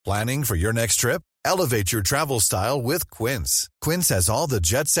Planning for your next trip? Elevate your travel style with Quince. Quince has all the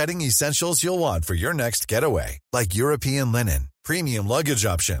jet-setting essentials you'll want for your next getaway, like European linen, premium luggage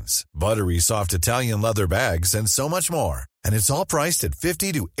options, buttery soft Italian leather bags, and so much more. And it's all priced at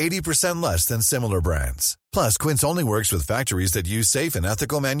 50 to 80% less than similar brands. Plus, Quince only works with factories that use safe and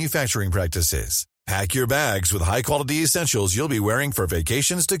ethical manufacturing practices. Pack your bags with high-quality essentials you'll be wearing for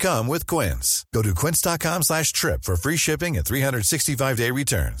vacations to come with Quince. Go to quince.com/trip for free shipping and 365-day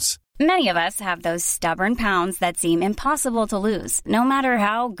returns. Many of us have those stubborn pounds that seem impossible to lose, no matter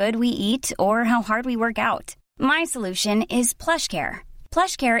how good we eat or how hard we work out. My solution is PlushCare.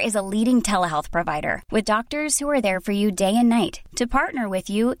 PlushCare is a leading telehealth provider with doctors who are there for you day and night to partner with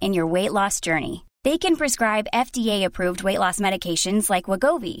you in your weight loss journey. They can prescribe FDA-approved weight loss medications like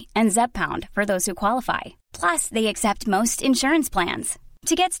Wegovy and Zepbound for those who qualify. Plus, they accept most insurance plans.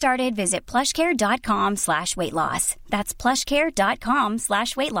 To get started, visit plushcare.com/weightloss. That's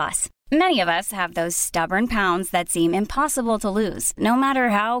plushcare.com/weightloss. Many of us have those stubborn pounds that seem impossible to lose, no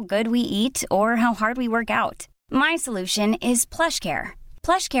matter how good we eat or how hard we work out. My solution is PlushCare.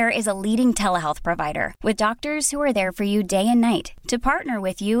 PlushCare is a leading telehealth provider with doctors who are there for you day and night to partner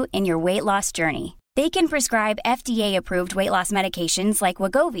with you in your weight loss journey. They can prescribe FDA-approved weight loss medications like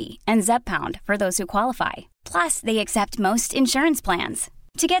Wegovy and Zepbound for those who qualify. Plus, they accept most insurance plans.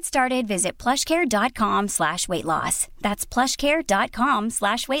 To get started, visit plushcare.com/weightloss. That's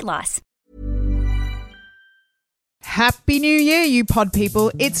plushcare.com/weightloss. Happy New Year, you pod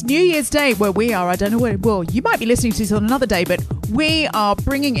people. It's New Year's Day where we are. I don't know where, well, you might be listening to this on another day, but we are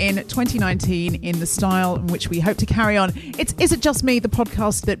bringing in 2019 in the style in which we hope to carry on. It's Is It Just Me, the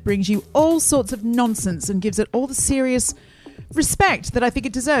podcast that brings you all sorts of nonsense and gives it all the serious respect that I think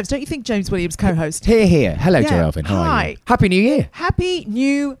it deserves. Don't you think, James Williams, co-host? Here. Hello, Joe Elvin. How are you? Happy New Year. Happy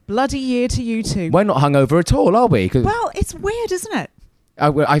new bloody year to you too. We're not hungover at all, are we? Well, it's weird, isn't it?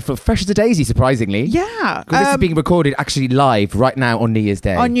 I feel fresh as a daisy, surprisingly. Yeah. This is being recorded actually live right now on New Year's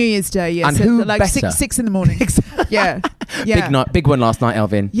Day. On New Year's Day, yes. And who like better? six in the morning. Yeah. Big one last night,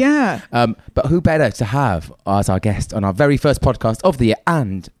 Elvin. Yeah. But who better to have as our guest on our very first podcast of the year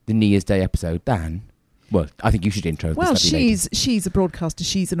and the New Year's Day episode than... Well, I think you should intro this. Well, she's a broadcaster,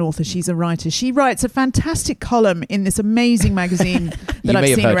 she's an author, she's a writer. She writes a fantastic column in this amazing magazine that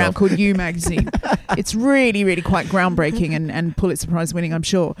I've seen around called You Magazine. It's really, really quite groundbreaking and Pulitzer Prize winning, I'm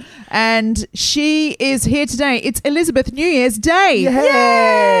sure. And she is here today. It's Elizabeth New Year's Day.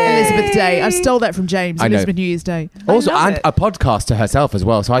 Yay! Elizabeth Day. I stole that from James. Elizabeth New Year's Day. Also, and a podcaster herself as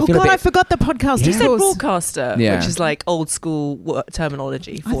well. So I feel a bit... I forgot the podcast. You said broadcaster, which is like old school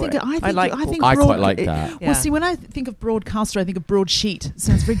terminology for it. I quite like that. Yeah. Well, see, when I think of broadcaster, I think of broadsheet. It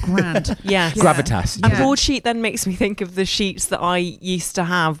sounds very grand. Yes. Gravitas. And broadsheet then makes me think of the sheets that I used to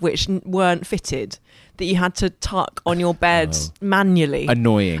have, which weren't fitted, that you had to tuck on your bed manually.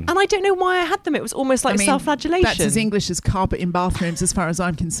 Annoying. And I don't know why I had them. It was almost like self-flagellation. That's as English as carpet in bathrooms as far as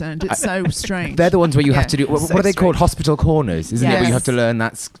I'm concerned. It's so strange. They're the ones where you have to do... What are they called? Hospital corners, isn't it? Where you have to learn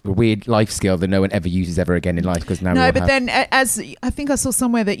that weird life skill that no one ever uses ever again in life because now then as I think I saw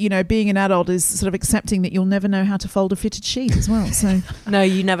somewhere that, being an adult is sort of accepting that you'll never know how to fold a fitted sheet as well. So no,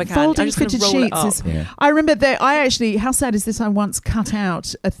 you never can. Folding fitted sheets I remember that how sad is this? I once cut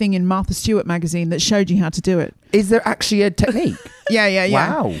out a thing in Martha Stewart magazine that showed you how to do it. Is there actually a technique? Yeah.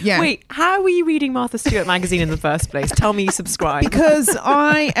 Wow. Yeah. Wait, how were you reading Martha Stewart magazine in the first place? Tell me you subscribe. Because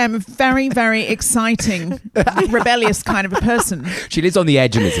I am very, very exciting, rebellious kind of a person. She lives on the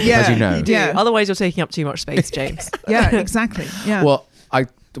edge of it, as you know. You do. Yeah. Otherwise, you're taking up too much space, James. Yeah, exactly. Yeah. Well,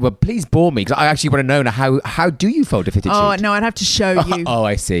 please bore me because I actually want to know how do you fold a fitted sheet? Oh, no, I'd have to show you. Oh,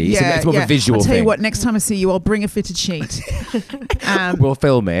 I see. It's more of a visual thing. I'll tell you what, next time I see you, I'll bring a fitted sheet. We'll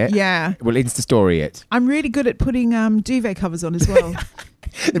film it. Yeah. We'll Insta-story it. I'm really good at putting duvet covers on as well.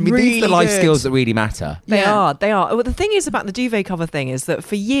 I mean, these are the life skills that really matter. They are. Well, the thing is about the duvet cover thing is that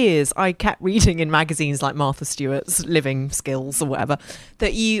for years I kept reading in magazines like Martha Stewart's Living Skills or whatever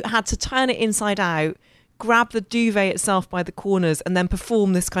that you had to turn it inside out, grab the duvet itself by the corners and then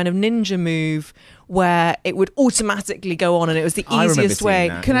perform this kind of ninja move where it would automatically go on and it was the easiest way.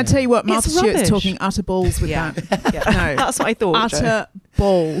 Can I tell you what? Martha Stewart's talking utter balls with that. No, that's what I thought. Utter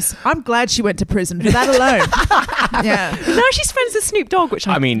balls. I'm glad she went to prison for that alone. Yeah. Now she's friends with Snoop Dogg, which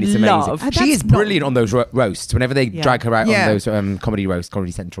I mean, it's love. amazing. She is brilliant on those roasts. Whenever they drag her out on those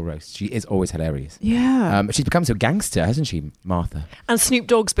Comedy Central roasts, she is always hilarious. Yeah. She's become so gangster, hasn't she, Martha? And Snoop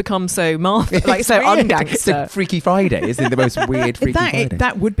Dogg's become so Martha, like so ungangster. It's the Freaky Friday, isn't it? The most weird Freaky Friday.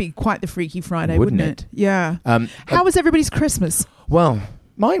 That would be quite the Freaky Friday, wouldn't it? Yeah. How was everybody's Christmas? Well,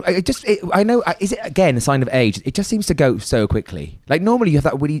 I know. Is it again a sign of age? It just seems to go so quickly. Like normally you have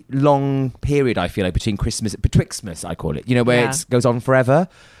that really long period. I feel like betwixt I call it. You know, where it goes on forever.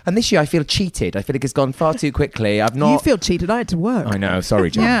 And this year I feel cheated. I feel like it's gone far too quickly. I've not. You feel cheated. I had to work. I know.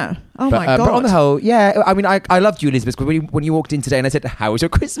 Sorry, John. Yeah. Oh my God. But on the whole, yeah. I mean, I loved you, Elizabeth. When you walked in today and I said, "How was your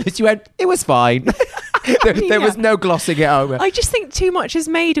Christmas?" You went, "It was fine." there was no glossing it over. I just think too much is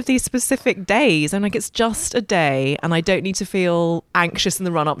made of these specific days, and like it's just a day, and I don't need to feel anxious in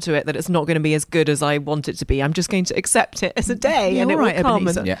the run up to it that it's not going to be as good as I want it to be. I'm just going to accept it as a day, and it will come.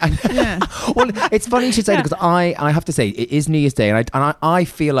 Yeah. Well, it's funny you should say that because I have to say it is New Year's Day, and I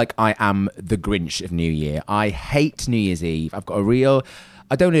feel like I am the Grinch of New Year. I hate New Year's Eve. I've got a real.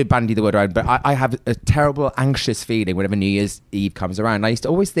 I don't want to bandy the word around, but I have a terrible, anxious feeling whenever New Year's Eve comes around. I used to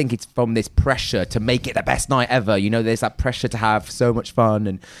always think it's from this pressure to make it the best night ever. You know, there's that pressure to have so much fun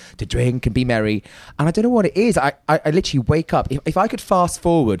and to drink and be merry. And I don't know what it is. I literally wake up. If I could fast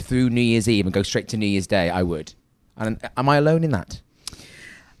forward through New Year's Eve and go straight to New Year's Day, I would. And am I alone in that?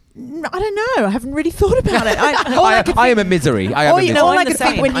 I don't know. I haven't really thought about it. I am a misery. All I could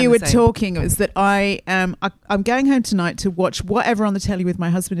think when you were talking was that I'm going home tonight to watch whatever on the telly with my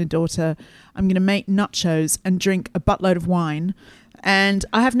husband and daughter. I'm going to make nachos and drink a buttload of wine. And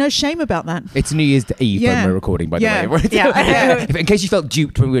I have no shame about that. It's New Year's Eve when we're recording, by the way. Yeah. In case you felt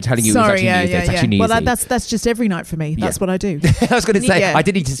duped when we were telling you it was actually New Year's Day, it's actually New Year's Eve. Well, that's just every night for me. That's what I do. I was going to say, I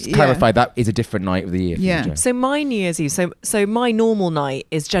did need to clarify that is a different night of the year. Yeah. So my New Year's Eve, so my normal night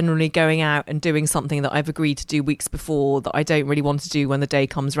is generally going out and doing something that I've agreed to do weeks before that I don't really want to do when the day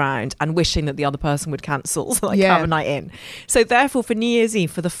comes round, and wishing that the other person would cancel so I can have a night in. So therefore, for New Year's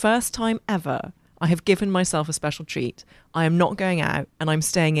Eve, for the first time ever, I have given myself a special treat. I am not going out, and I'm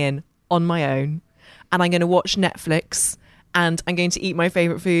staying in on my own, and I'm going to watch Netflix, and I'm going to eat my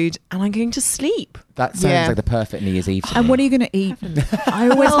favourite food, and I'm going to sleep. That sounds like the perfect New Year's Eve. And what are you going to eat? I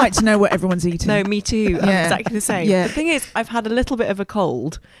always like to know what everyone's eating. No, me too. I'm exactly the same. Yeah. The thing is, I've had a little bit of a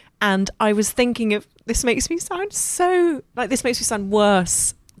cold, and I was thinking of this makes me sound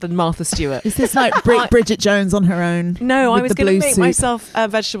worse than Martha Stewart. Is this like Bridget Jones on her own? No, I was going to make soup? myself a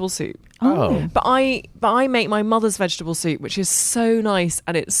vegetable soup. Oh. But I make my mother's vegetable soup, which is so nice,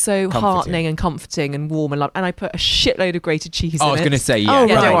 and it's so heartening and comforting and warm and lovely. And I put a shitload of grated cheese in it. I was going to say, Oh,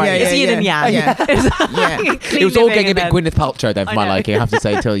 Yeah, right. don't worry. Yeah, It's yin and yang. Yeah. Clean It was all living getting a bit and then- Gwyneth Paltrow then for my I know. liking, I have to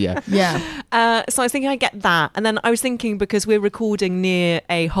say, till Yeah. So I was thinking I'd get that. And then I was thinking, because we're recording near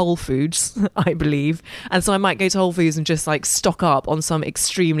a Whole Foods, I believe. And so I might go to Whole Foods and just like stock up on some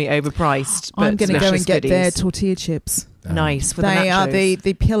extremely overpriced but I'm going to go and get delicious their goodies. tortilla chips. Nice for They the are nachos.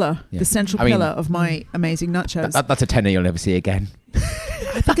 the pillar, Yeah. the central I mean- pillar of my amazing nachos. That's a tenner you'll never see again.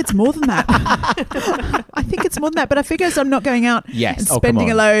 I think it's more than that. I think it's more than that. But I figure as I'm not going out Yes. and Oh, come spending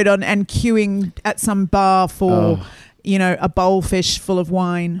a on. load on and queuing at some bar for, a bowlfish full of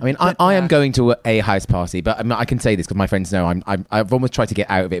wine. I mean, I am going to a house party, but I can say this because my friends know I've almost tried to get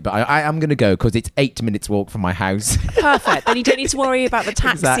out of it, but I am going to go because it's 8 minutes walk from my house. Perfect. Then you don't need to worry about the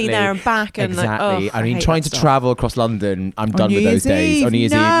taxi Exactly. there and back. And Exactly. Like, I mean, hate trying that to stuff. travel across London, I'm done New with those Year's days. Eve, On New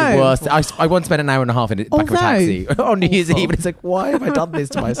Year's Eve, no. the worst. I once spent an hour and a half in the back of a taxi on New Year's Awful. Eve, and it's like, why have I done this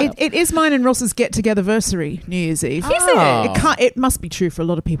to myself? It is mine and Ross's get-together-versary New Year's Eve. Is it? It must be true for a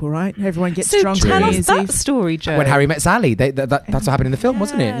lot of people, right? Everyone gets So drunk tell on New us Year's that Eve. story, Joe. When Harry met Sally, that's what happened in the film,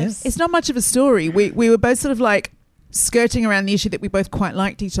 wasn't it? Yes. It's not much of a story. We were both sort of like skirting around the issue that we both quite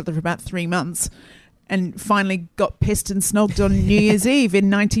liked each other for about 3 months, and finally got pissed and snogged on New Year's Eve in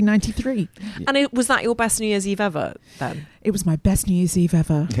 1993. And was that your best New Year's Eve ever then? It was my best New Year's Eve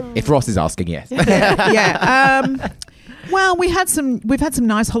ever. If Ross is asking, yes. Yeah. Well, we've had some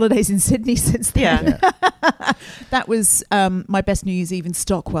nice holidays in Sydney since then. Yeah. That was my best New Year's Eve in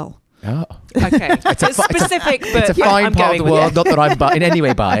Stockwell. Oh. Okay. It's specific, but It's a fine I'm part going of the with world, it. not that I'm in any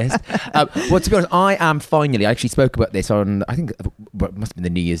way biased. Well, to be honest, I actually spoke about this on, I think, it must have been the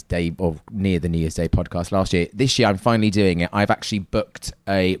New Year's Day or near the New Year's Day podcast last year. This year, I'm finally doing it. I've actually booked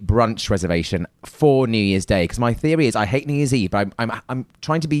a brunch reservation for New Year's Day, because my theory is I hate New Year's Eve, but I'm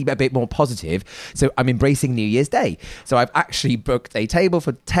trying to be a bit more positive, so I'm embracing New Year's Day. So I've actually booked a table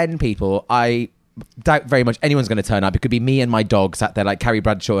for 10 people. I doubt very much anyone's going to turn up. It could be me and my dog sat there like Carrie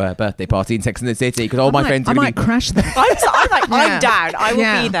Bradshaw at her birthday party in Sex and the City, because all my friends are I going might to be... crash that. I'm Yeah. down. I will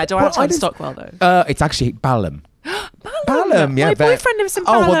Yeah. be there. Do I have Well, to go I to just- Stockwell though? It's actually Balham. Balham, Balham. Yeah, My boyfriend lives in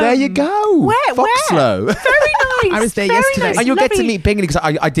Oh, well, there Balham. you go. Where? Foxlow. Very nice. I was there Very yesterday. nice. And you'll get to Lovely. meet Bingley because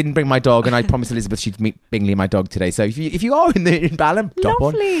I didn't bring my dog, and I promised Elizabeth she'd meet Bingley, my dog, today. So if you are in Balham, drop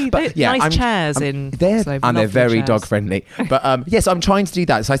on. Lovely. But Nice chairs in there, Foxlow, and they're lovely very chairs. dog friendly. But yes, I'm trying to do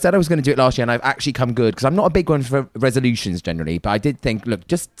that. So I said I was going to do it last year, and I've actually come good because I'm not a big one for resolutions generally. But I did think, look,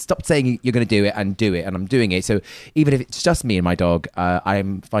 just stop saying you're going to do it, and I'm doing it. So even if it's just me and my dog,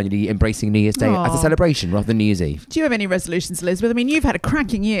 I'm finally embracing New Year's Day as a Aw. celebration rather than New Year's Eve. Do you have any resolutions, Elizabeth? I mean, you've had a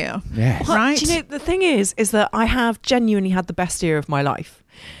cracking year. Yes. Well, Right? do you know, the thing is that I have genuinely had the best year of my life.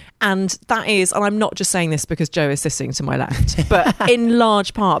 And that is, and I'm not just saying this because Joe is sitting to my left, but in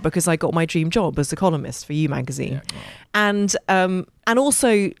large part because I got my dream job as a columnist for You Magazine. And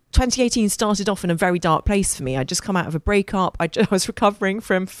also 2018 started off in a very dark place for me. I'd just come out of a breakup. I was recovering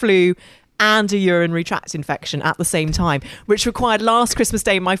from flu and a urinary tract infection at the same time, which required last Christmas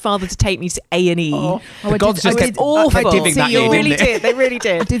Day my father to take me to A&E. The gods just kept awful. giving that See, in, you really didn't they? did. They really I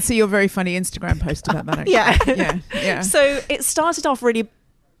did. did see your very funny Instagram post about that. Actually. Yeah. So it started off really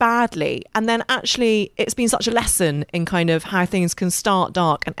badly, and then actually it's been such a lesson in kind of how things can start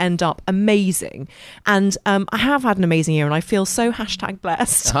dark and end up amazing. And I have had an amazing year, and I feel so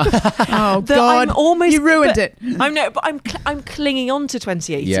 #blessed. Oh that God, I'm almost, you ruined it. I'm clinging on to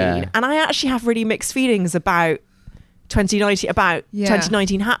 2018, Yeah. and I actually have really mixed feelings about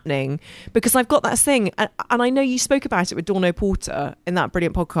 2019 happening, because I've got that thing, and I know you spoke about it with Dawn Porter in that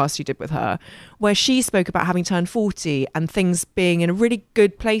brilliant podcast you did with her, where she spoke about having turned 40 and things being in a really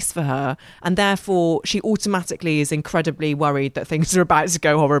good place for her, and therefore she automatically is incredibly worried that things are about to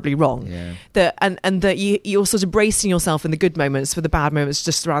go horribly wrong. Yeah. That and that you're sort of bracing yourself in the good moments for the bad moments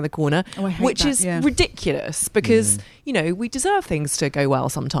just around the corner, Oh, I hate which that, is yeah. ridiculous, because you know, we deserve things to go well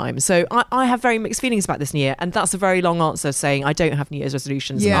sometimes. So I have very mixed feelings about this year, and that's a very long answer saying I don't have New Year's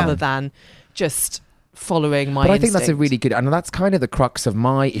resolutions Yeah. other than just following my But I think that's a instinct. really good, and that's kind of the crux of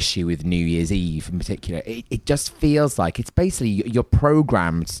my issue with New Year's Eve in particular. It just feels like it's basically you're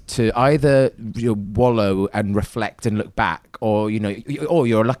programmed to either wallow and reflect and look back, or or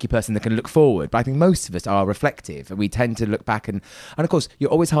you're a lucky person that can look forward. But I think most of us are reflective, and we tend to look back, and of course you're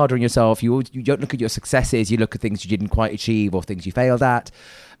always harder on yourself. You don't look at your successes; you look at things you didn't quite achieve or things you failed at.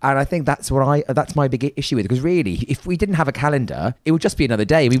 And I think that's my big issue with it, because really, if we didn't have a calendar, it would just be another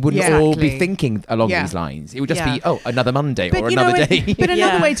day. We wouldn't Yeah. all be Exactly. thinking along Yeah. these lines. It would just Yeah. be, another Monday or you know, another day. But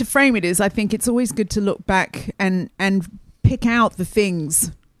another Yeah. way to frame it is, I think it's always good to look back and pick out the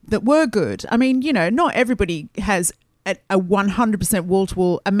things that were good. I mean, not everybody has a 100%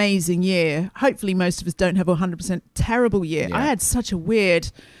 wall-to-wall amazing year. Hopefully most of us don't have a 100% terrible year. Yeah. I had such a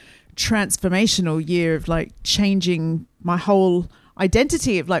weird transformational year of like changing my whole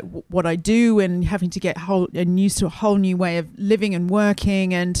identity of like what I do, and having to get used to a whole new way of living and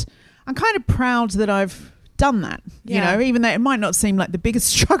working. And I'm kind of proud that I've done that, Yeah. even though it might not seem like the biggest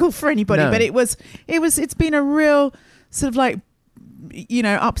struggle for anybody, No. but it's been a real sort of like,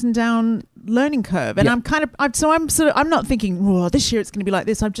 ups and down learning curve. And Yeah. I'm not thinking, oh, this year it's going to be like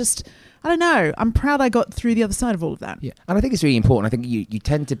this. I don't know. I'm proud I got through the other side of all of that. Yeah, and I think it's really important. I think you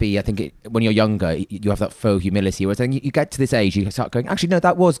tend to be, when you're younger, you have that faux humility, whereas then you get to this age, you start going, actually, no,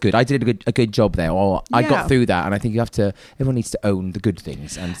 that was good. I did a good job there, or I Yeah. got through that. And I think everyone needs to own the good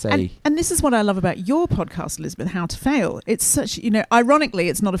things and say... And this is what I love about your podcast, Elizabeth, How to Fail. It's such, ironically,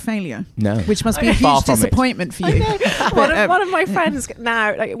 it's not a failure. No. Which must be a Far huge from it. disappointment for you. One of my friends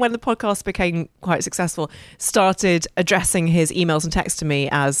now, like, when the podcast became quite successful, started addressing his emails and texts to me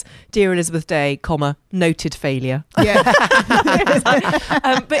as "Dear Elizabeth Day, noted failure." Yeah. But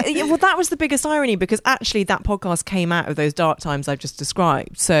that was the biggest irony, because actually that podcast came out of those dark times I've just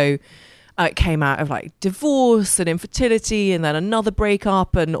described. So it came out of like divorce and infertility, and then another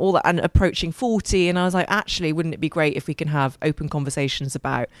breakup and all that, and approaching 40. And I was like, actually, wouldn't it be great if we can have open conversations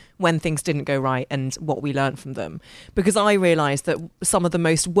about when things didn't go right and what we learned from them? Because I realised that some of the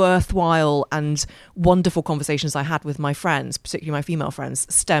most worthwhile and wonderful conversations I had with my friends, particularly my female friends,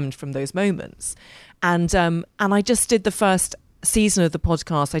 stemmed from those moments. And I just did the first season of the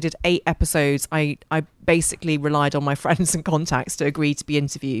podcast. I did 8 episodes. I basically relied on my friends and contacts to agree to be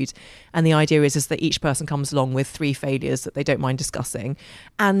interviewed, and the idea is that each person comes along with 3 failures that they don't mind discussing.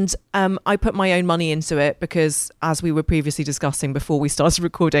 And I put my own money into it because, as we were previously discussing before we started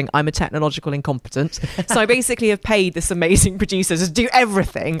recording, I'm a technological incompetent. So I basically have paid this amazing producer to do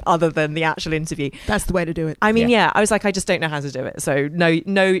everything other than the actual interview. That's the way to do it. I mean, I was like, I just don't know how to do it. So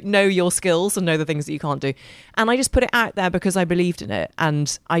know your skills and know the things that you can't do. And I just put it out there because I believed in it.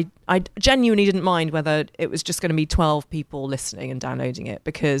 And I genuinely didn't mind whether it was just going to be 12 people listening and downloading it,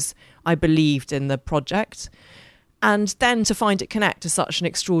 because I believed in the project. And then to find it connect to such an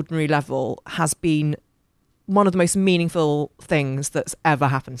extraordinary level has been one of the most meaningful things that's ever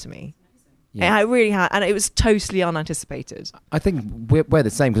happened to me. Yeah. It really had, and it was totally unanticipated. I think we're the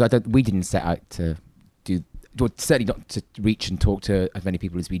same, because we didn't set out to do, well, certainly not to reach and talk to as many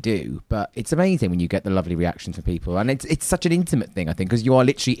people as we do, but it's amazing when you get the lovely reactions from people, and it's such an intimate thing, I think, because you are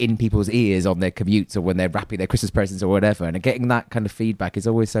literally in people's ears on their commutes or when they're wrapping their Christmas presents or whatever, and getting that kind of feedback is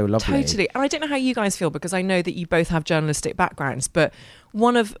always so lovely. Totally. And I don't know how you guys feel, because I know that you both have journalistic backgrounds, but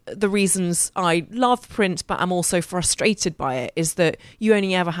one of the reasons I love print but I'm also frustrated by it is that you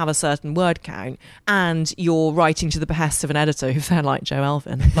only ever have a certain word count, and you're writing to the behest of an editor who's there like Joe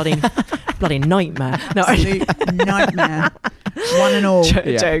Elvin. Bloody nightmare. No, Absolute nightmare. One and all.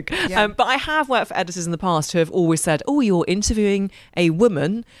 Joke. Yeah. But I have worked for editors in the past who have always said, oh, you're interviewing a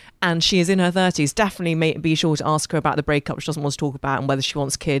woman and she is in her 30s. Definitely be sure to ask her about the breakup she doesn't want to talk about and whether she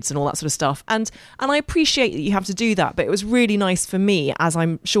wants kids and all that sort of stuff. And I appreciate that you have to do that, but it was really nice for me, as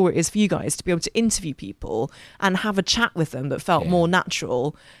I'm sure it is for you guys, to be able to interview people and have a chat with them that felt more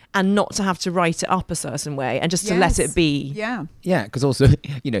natural, and not to have to write it up a certain way, and just to let it be. Yeah. Yeah, because also,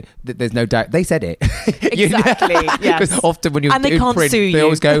 there's no doubt they said it. Exactly. Yes. Because often when you're and they in can't print, sue they you.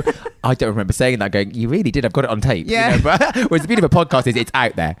 always go, I don't remember saying that. Going, you really did. I've got it on tape. Yeah. But whereas the beauty of a podcast is it's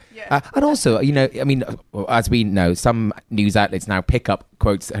out there. Yeah. And also, as we know, some news outlets now pick up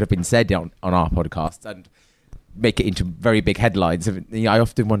quotes that have been said on our podcast and make it into very big headlines. I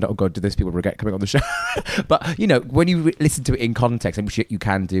often wonder, oh God, do those people regret coming on the show? But, when you listen to it in context, and which you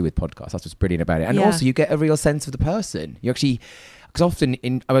can do with podcasts, that's what's brilliant about it. And also you get a real sense of the person. You actually, because often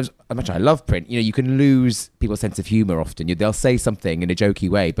as much as I love print, you can lose people's sense of humour often. They'll say something in a jokey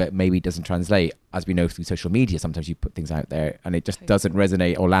way, but maybe it doesn't translate. As we know through social media, sometimes you put things out there and it just doesn't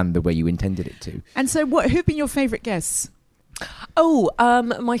resonate or land the way you intended it to. And so who've been your favourite guests? Oh,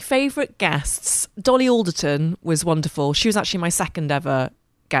 my favourite guests. Dolly Alderton was wonderful. She was actually my second ever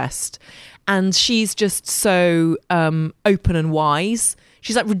guest. And she's just so open and wise.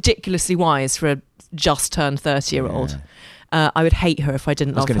 She's like ridiculously wise for a just turned 30-year-old. I would hate her if I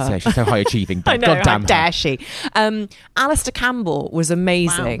didn't love her. I was going to say, she's so high achieving. I know, God damn how dare she. Alistair Campbell was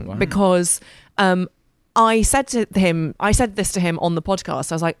amazing because I said this to him on the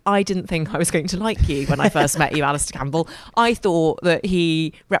podcast. I was like, I didn't think I was going to like you when I first met you, Alistair Campbell. I thought that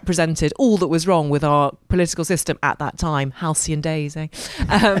he represented all that was wrong with our political system at that time. Halcyon days, eh?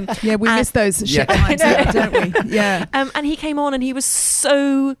 Yeah, we miss those shit times, don't we? Yeah. And he came on and he was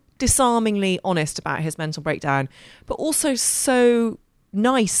so disarmingly honest about his mental breakdown, but also so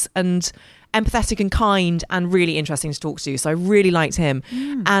nice and empathetic and kind and really interesting to talk to. So I really liked him.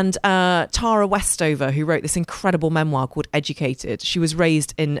 And Tara Westover, who wrote this incredible memoir called Educated, she was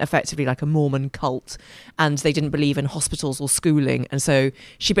raised in effectively like a Mormon cult, and they didn't believe in hospitals or schooling, and so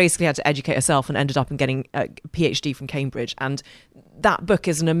she basically had to educate herself and ended up in getting a PhD from Cambridge. And that book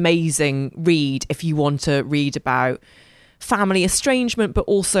is an amazing read if you want to read about family estrangement, but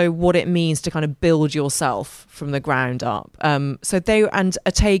also what it means to kind of build yourself from the ground up. So they, and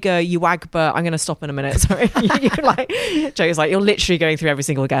Atega Uwagba, I'm going to stop in a minute. Sorry, Joe's like, you're literally going through every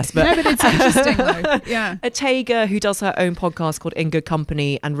single guest. But, no, but it's interesting though. Yeah. Atega, who does her own podcast called In Good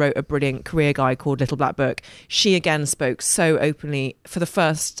Company and wrote a brilliant career guide called Little Black Book, she again spoke so openly for the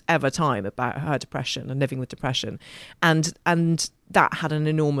first ever time about her depression and living with depression. And that had an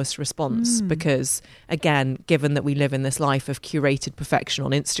enormous response because, again, given that we live in this life of curated perfection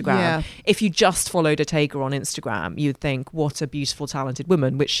on Instagram, if you just followed Atega on Instagram, you'd think, what a beautiful, talented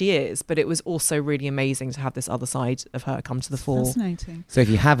woman, which she is. But it was also really amazing to have this other side of her come to the fore. Fascinating. So if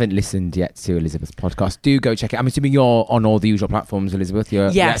you haven't listened yet to Elizabeth's podcast, do go check it. I'm assuming you're on all the usual platforms, Elizabeth.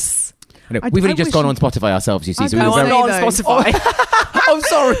 Yes. We've only just gone on Spotify ourselves, you see. I'm not on Spotify. Oh,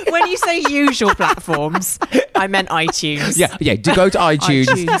 sorry. When you say usual platforms, I meant iTunes. Yeah. Do go to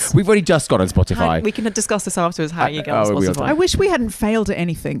iTunes. We've only just got on Spotify. We can discuss this afterwards, how you go on Spotify. I wish we hadn't failed at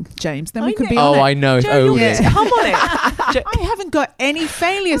anything, James. Then we could be on it. it. I know. Joe, come on it. I haven't got any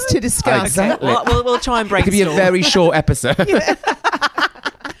failures to discuss. Exactly. We'll try and break. It could be a very short episode.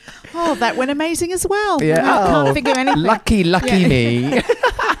 Oh, that went amazing as well. Yeah. I can't think of anything. Lucky me.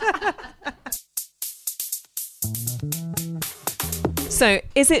 So,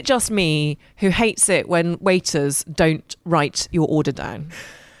 is it just me who hates it when waiters don't write your order down?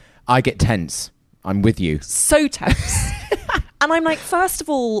 I get tense. I'm with you. So tense. And I'm like, first of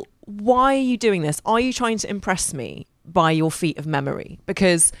all, why are you doing this? Are you trying to impress me by your feat of memory?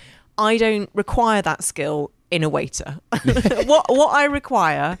 Because I don't require that skill in a waiter. What I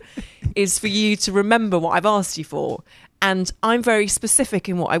require is for you to remember what I've asked you for. And I'm very specific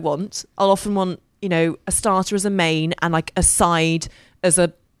in what I want. I'll often want, a starter as a main and like a side as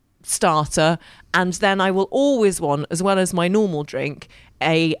a starter, and then I will always want, as well as my normal drink,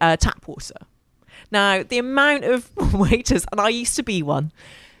 a tap water. Now, the amount of waiters, and I used to be one,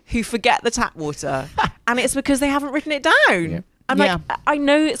 who forget the tap water, and it's because they haven't written it down. Yeah. I'm like, I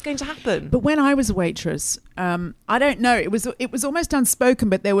know it's going to happen. But when I was a waitress, I don't know, it was almost unspoken,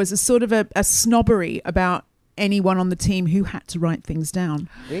 but there was a sort of a snobbery about anyone on the team who had to write things down.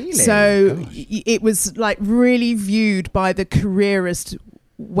 Really? So it was like really viewed by the careerist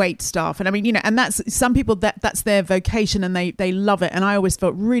wait staff. And I mean, and that's some people that's their vocation and they love it. And I always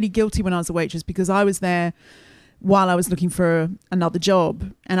felt really guilty when I was a waitress because I was there while I was looking for another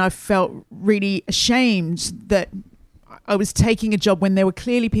job. And I felt really ashamed that I was taking a job when there were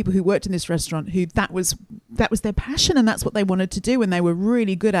clearly people who worked in this restaurant who that was their passion and that's what they wanted to do and they were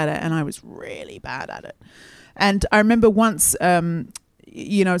really good at it and I was really bad at it. And I remember once,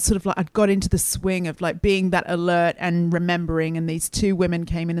 sort of like I'd got into the swing of like being that alert and remembering, and these two women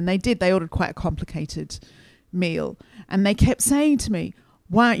came in and they ordered quite a complicated meal and they kept saying to me,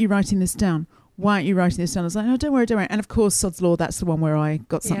 why aren't you writing this down? Why aren't you writing this down? I was like, oh, don't worry. And of course, sod's law, that's the one where I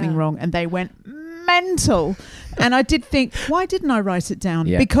got something wrong. And they went mental. And I did think, why didn't I write it down?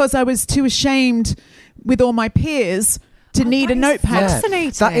 Yeah. Because I was too ashamed with all my peers to need a notepad.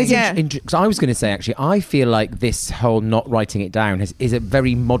 Fascinating. That is because I was going to say, actually, I feel like this whole not writing it down is a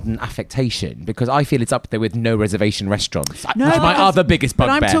very modern affectation because I feel it's up there with no reservation restaurants. No, which is my because- other biggest But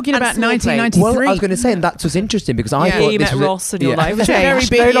bugbear. I'm talking And about small plates. 1993. Well, I was going to say, and that was interesting because I Yeah. thought You this met was Ross and your life It was a very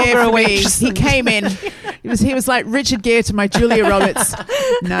changed. big No year longer a for me. waitress. He came in. He was like Richard Gere to my Julia Roberts.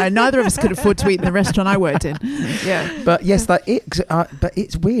 No, neither of us could afford to eat in the restaurant I worked in. Yeah. But yes, but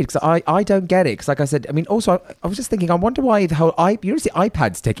it's weird because I don't get it because, like I said, I mean, also I was just thinking, I wonder why the whole you see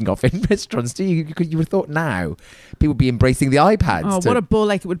iPads taking off in restaurants. Do you? You would have thought now people would be embracing the iPads. Oh, what a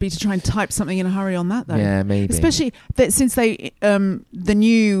ball ache it would be to try and type something in a hurry on that, though. Yeah, maybe. Especially that since they the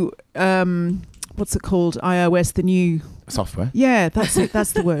new what's it called, iOS, the new software. Yeah, that's it.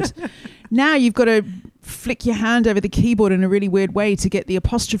 That's the word. Now you've got to flick your hand over the keyboard in a really weird way to get the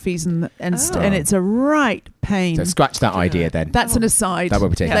apostrophes and it's a right pain. So scratch that idea then. That's an aside. That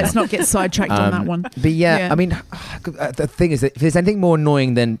won't be taken. Let's not get sidetracked on that one. But yeah, I mean, the thing is that if there's anything more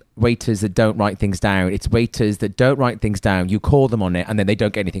annoying than waiters that don't write things down, it's waiters that don't write things down. You call them on it and then they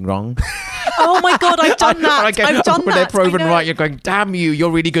don't get anything wrong. Oh my God, I've done that. I've done when that. they're proven I know. right, you're going, damn you,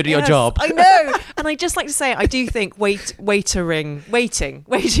 you're really good at your job. I know. And I just like to say, I do think waiting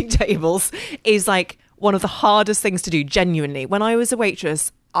tables is like one of the hardest things to do, genuinely. When I was a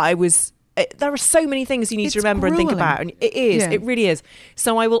waitress, there are so many things you need to remember and think grueling. about, and it is, Yeah. it really is.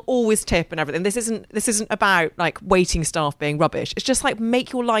 So I will always tip and everything. This isn't about like waiting staff being rubbish. It's just like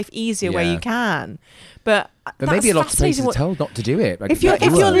make your life easier where Yeah. you can. But maybe a lot of places are what, told not to do it. Like, If you're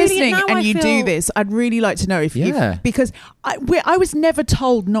that works. Really, listening now and I you do feel- this, I'd really like to know if Yeah. because I was never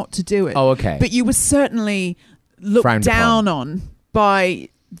told not to do it. Oh, okay. But you were certainly looked Frowned down on by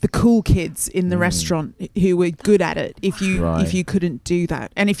the cool kids in the restaurant who were good at it if you couldn't do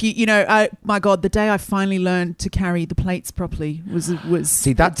that. And if my God, the day I finally learned to carry the plates properly was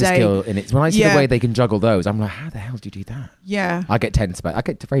See, that's the a day. skill in it. When I see Yeah. the way they can juggle those, I'm like, how the hell do you do that? Yeah. I get tense, but I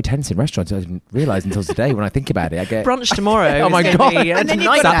get very tense in restaurants. I didn't realise until today when I think about it. I get brunch tomorrow. Oh my is gonna God. be a And then you've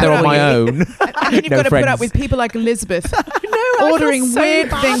nightmare got sat there on for my you. own. And then you've No got to put up friends. with people like Elizabeth I feel ordering so weird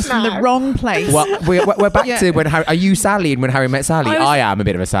bad things from the now. wrong place. Well, we're back Yeah. to when Harry. Are you Sally? And when Harry met Sally, I I am a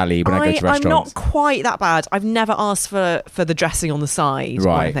bit of a Sally when I go to restaurants. I'm not quite that bad. I've never asked for the dressing on the side or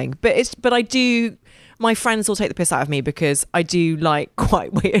Right. anything. But I do. My friends will take the piss out of me because I do like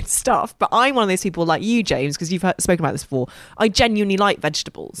quite weird stuff. But I'm one of those people like you, James, because you've spoken about this before. I genuinely like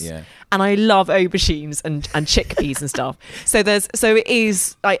vegetables, Yeah. and I love aubergines and chickpeas and stuff. So it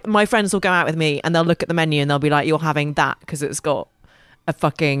is like my friends will go out with me and they'll look at the menu and they'll be like, "You're having that because it's got a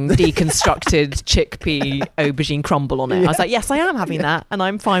fucking deconstructed chickpea aubergine crumble on it." I was like, "Yes, I am having that, and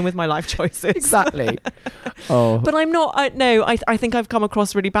I'm fine with my life choices." Exactly. Oh, But I'm not. I think I've come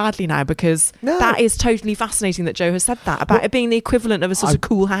across really badly now because No. that is totally fascinating that Joe has said that about it being the equivalent of a sort of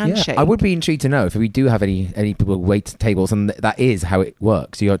cool handshake. I would be intrigued to know if we do have any people wait tables, and that is how it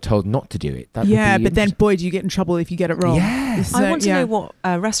works. You're told not to do it. That would Yeah, be but then interesting. boy, do you get in trouble if you get it wrong. Yeah. So, I want to yeah. know what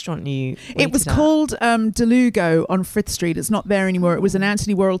restaurant you. It was waited at. called DeLugo on Frith Street. It's not there anymore. It was an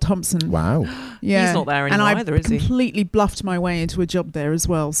Anthony Worrell Thompson. Wow. Yeah. He's not there and anymore I either, is he? completely bluffed my way into a job there as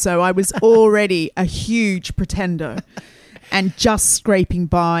well. So I was already a huge pretender and just scraping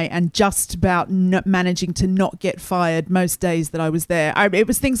by and just about managing to not get fired most days that I was there. It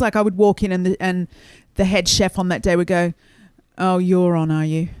was things like I would walk in and the head chef on that day would go, "Oh, you're on, are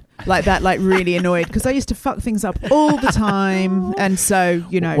you?" Like that, like really annoyed because I used to fuck things up all the time. And so,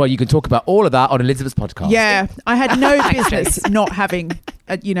 Well, you can talk about all of that on Elizabeth's podcast. yeah, I had no business not having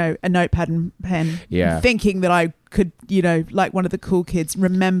a notepad and pen. Yeah. Thinking that I could, like one of the cool kids,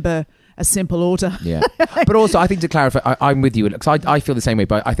 remember a simple order. Yeah, but also I think to clarify, I'm with you because I feel the same way.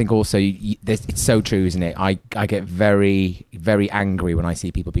 But I think also it's so true, isn't it? I get very, very angry when I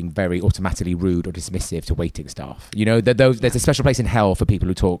see people being very automatically rude or dismissive to waiting staff. You know, there's a special place in hell for people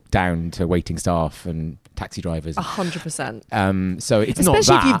who talk down to waiting staff and taxi drivers. 100%. So it's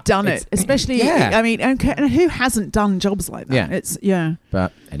especially not that. if you've done it. Especially, I mean, and who hasn't done jobs like that? Yeah.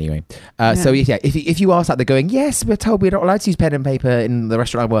 But anyway, so if you are sat there going, yes, we're told we're not allowed to use pen and paper in the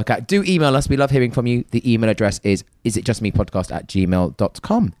restaurant I work at, do email us. We love hearing from you. The email address is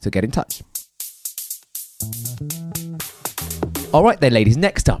isitjustmepodcast@gmail.com. So get in touch. All right then, ladies.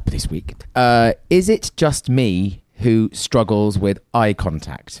 Next up this week, is it just me who struggles with eye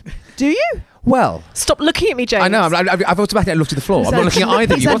contact? Do you? Well, stop looking at me, James. I know. I've automatically looked to the floor. I'm not looking at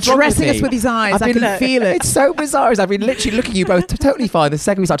either of you. He's addressing us with his eyes. I can feel it. It's so bizarre. I've been literally looking at you both totally fine. The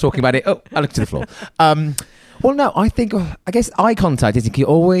second we start talking about it, I look to the floor. Well, no, I guess eye contact is you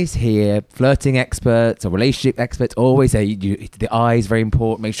always hear flirting experts or relationship experts always say the eye is very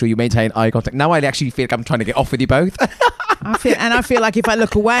important. Make sure you maintain eye contact. Now I actually feel like I'm trying to get off with you both. I feel like if I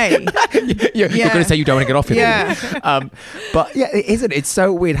look away, you're going to say you don't want to get off with me. Yeah. But yeah, isn't it? It's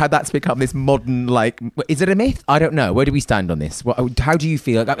so weird how that's become this modern, is it a myth? I don't know. Where do we stand on this? How do you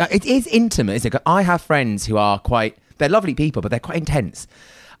feel? It is intimate, isn't it? I have friends who are they're lovely people, but they're quite intense.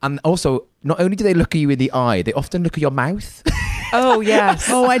 And also, not only do they look at you in the eye, they often look at your mouth. Oh, yes.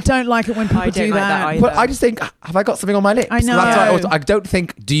 Oh, I don't like it when people do that. Well, I just think, have I got something on my lips? I know. I don't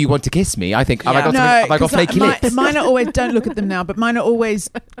think, do you want to kiss me? I think, have I got flaky lips? Mine are always, don't look at them now, but mine are always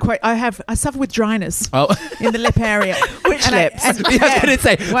quite, I suffer with dryness in the lip area. Which lips? I was going to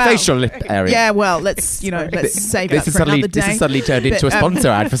say, facial lip area. Yeah, well, let's save that for another day. This has suddenly turned into a sponsor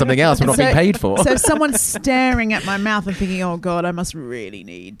ad for something else we're not being paid for. So if someone's staring at my mouth and thinking, oh God, I must really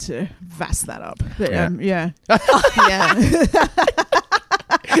need to vast that up. But, yeah.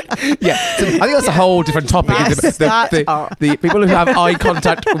 Yeah, so I think that's a whole different topic. The people who have eye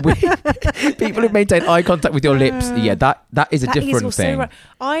contact with people who maintain eye contact with your lips. Yeah, that is a different thing. Right.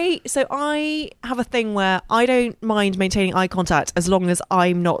 I have a thing where I don't mind maintaining eye contact as long as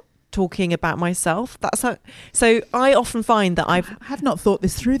I'm not talking about myself. So I often find that I have not thought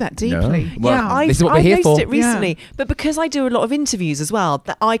this through that deeply. No. Well, this is what we're here for. I've noticed it recently, but because I do a lot of interviews as well,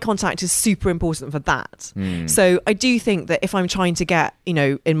 that eye contact is super important for that. So I do think that if I'm trying to get,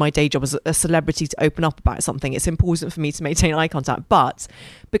 in my day job as a celebrity to open up about something, it's important for me to maintain eye contact. But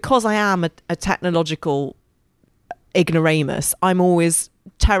because I am a technological ignoramus, I'm always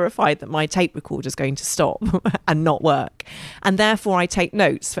terrified that my tape recorder is going to stop and not work, and therefore I take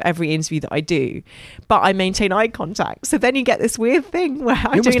notes for every interview that I do, but I maintain eye contact. So then you get this weird thing where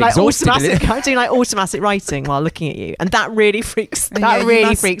I'm doing automatic writing while looking at you, and that really freaks some people out.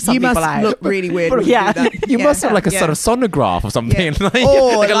 You must look really weird. You must have like a sort of sonograph or something, like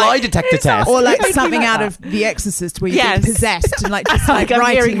a lie detector test, or like something out of The Exorcist where you get possessed and just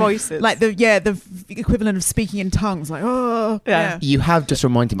writing voices, like the equivalent of speaking in tongues, like You have just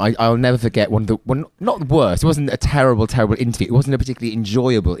reminded me. I'll never forget one not the worst. It wasn't a terrible interview. It wasn't a particularly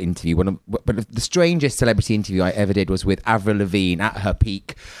enjoyable interview. But the strangest celebrity interview I ever did was with Avril Lavigne at her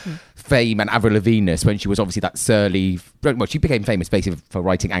peak fame and Avril Lavigne-ness, when she was obviously that surly. Well, she became famous basically for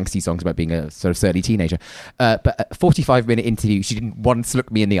writing angsty songs about being a sort of surly teenager. But a 45-minute interview, she didn't once look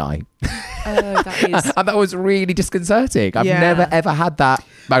me in the eye. And that was really disconcerting. I've never ever had that.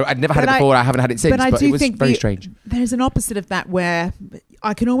 I'd never had it before. I haven't had it since. But it was very strange. There's an opposite of that where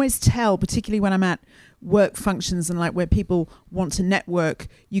I can always tell, particularly when I'm at work functions and like where people want to network,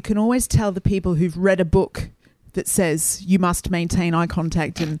 you can always tell the people who've read a book that says you must maintain eye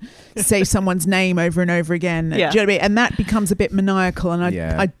contact and say someone's name over and over again. Yeah. Do you know what I mean? And that becomes a bit maniacal,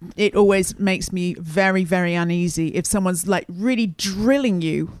 and it always makes me very, very uneasy if someone's like really drilling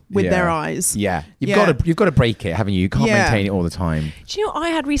you with their eyes. Yeah, you've got to break it, haven't you? You can't maintain it all the time. Do you know what I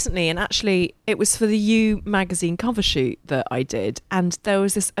had recently? And actually, it was for the You magazine cover shoot that I did, and there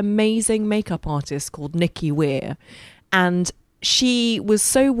was this amazing makeup artist called Nikki Weir, and she was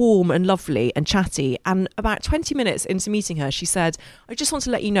so warm and lovely and chatty. And about 20 minutes into meeting her, she said, I just want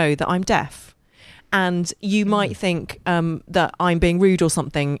to let you know that I'm deaf. And you might think that I'm being rude or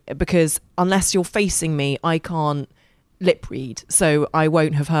something, because unless you're facing me, I can't lip read. So I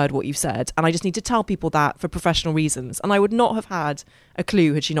won't have heard what you've said. And I just need to tell people that for professional reasons. And I would not have had a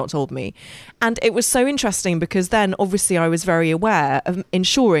clue had she not told me. And it was so interesting because then obviously I was very aware of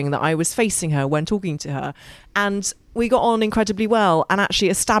ensuring that I was facing her when talking to her. And we got on incredibly well and actually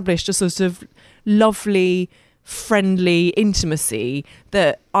established a sort of lovely, friendly intimacy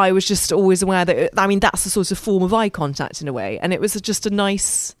that I was just always aware that, I mean, that's a sort of form of eye contact in a way. And it was just a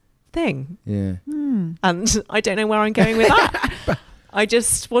nice thing. Yeah. And I don't know where I'm going with that. I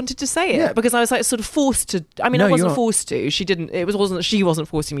just wanted to say it because I was like sort of forced to. I mean, No, I wasn't you're- forced to. She didn't. It wasn't. She wasn't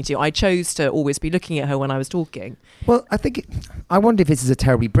forcing me to. I chose to always be looking at her when I was talking. Well, I wonder if this is a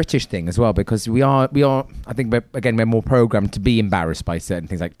terribly British thing as well, because we are. I think we're more programmed to be embarrassed by certain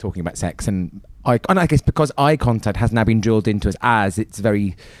things like talking about sex, and I guess because eye contact has now been drilled into us as it's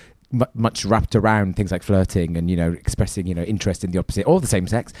very much wrapped around things like flirting and expressing interest in the opposite or the same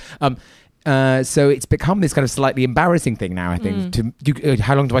sex. So it's become this kind of slightly embarrassing thing now, I think.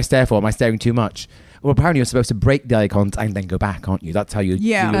 How long do I stare for? Am I staring too much? Well, apparently you're supposed to break the eye contact and then go back, aren't you? That's how you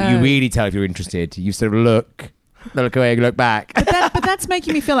really tell if you're interested. You sort of look away and look back. But that's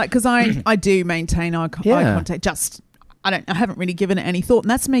making me feel like, because I do maintain eye contact, I haven't really given it any thought,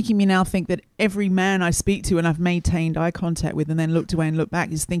 and that's making me now think that every man I speak to and I've maintained eye contact with and then looked away and looked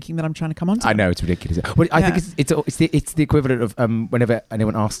back is thinking that I'm trying to come on to them. I know, it's ridiculous. Well, I think it's the equivalent of whenever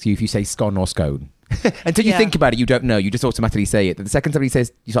anyone asks you if you say scone or scone. Until you think about it, you don't know. You just automatically say it. But the second somebody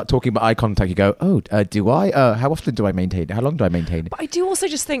says, you start talking about eye contact, you go, do I? How often do I maintain it? How long do I maintain it? But I do also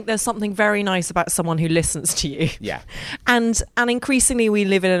just think there's something very nice about someone who listens to you. Yeah. And increasingly we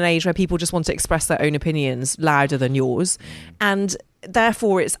live in an age where people just want to express their own opinions louder than yours. And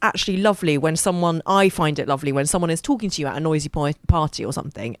therefore it's actually lovely when I find it lovely when someone is talking to you at a noisy party or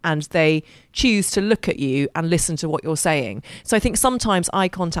something and they choose to look at you and listen to what you're saying. So I think sometimes eye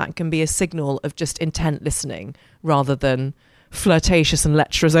contact can be a signal of just intent listening rather than flirtatious and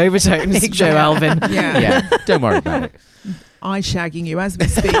lecherous overtones, Joe Alvin. Yeah. Don't worry about it. Eye shagging you as we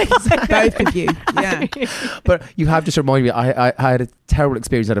speak, both of you. Yeah. But you have just reminded me, I had a terrible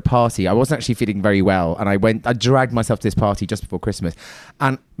experience at a party. I wasn't actually feeling very well, and I dragged myself to this party just before Christmas.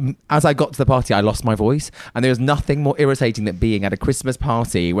 And as I got to the party, I lost my voice. And there was nothing more irritating than being at a Christmas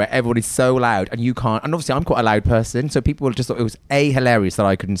party where everyone is so loud and you can't. And obviously, I'm quite a loud person, so people just thought it was hilarious that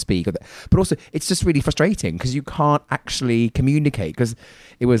I couldn't speak. But also, it's just really frustrating because you can't actually communicate because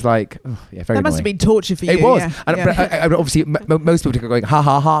it was like, very That must have been torture for you. It was. Yeah. And but obviously, most people are going, ha,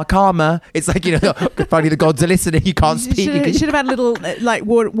 ha, ha, karma. It's like, finally the gods are listening. You can't speak. You should have had a little,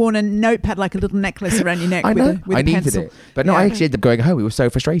 worn a notepad, like a little necklace around your neck. I know. With I a needed pencil. it. But no, I actually ended up going home. It was so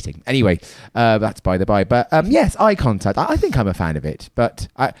frustrating. Anyway, that's by the by. But yes, eye contact. I think I'm a fan of it. But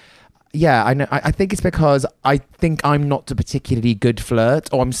I know. I think it's because I think I'm not a particularly good flirt,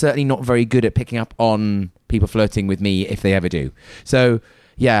 or I'm certainly not very good at picking up on people flirting with me if they ever do. So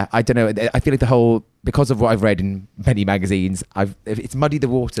yeah, I don't know. I feel like because of what I've read in many magazines, it's muddied the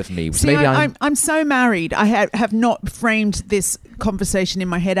water for me. See, Maybe I'm so married. I have not framed this conversation in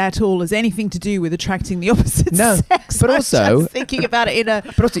my head at all as anything to do with attracting the opposite sex. but I'm also just thinking about it in a,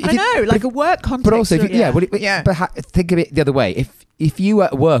 but also, like a work context. But also, or- but think of it the other way. If you were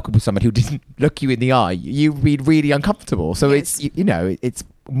at work with someone who didn't look you in the eye, you'd be really uncomfortable. So Yes. it's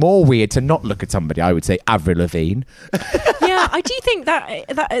more weird to not look at somebody. I would say Avril Lavigne. Yeah, I do think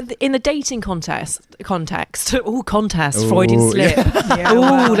that in the dating context, Freudian slip. Yeah, Ooh,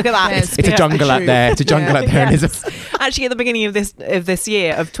 wow. look at that. Yes. It's a jungle out true. there. It's a jungle out there. Yes. Actually, at the beginning of this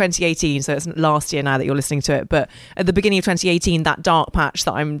year of 2018, so it's last year now that you're listening to it, but at the beginning of 2018, that dark patch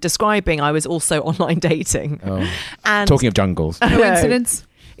that I'm describing, I was also online dating. Oh. And Talking of jungles. Coincidence?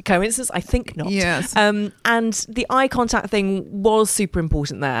 Coincidence? I think not. Yes. And the eye contact thing was super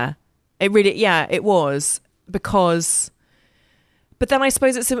important there. It really, it was, because. But then I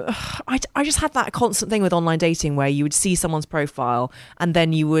suppose I just had that constant thing with online dating where you would see someone's profile and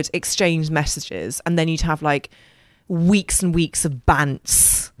then you would exchange messages and then you'd have like weeks and weeks of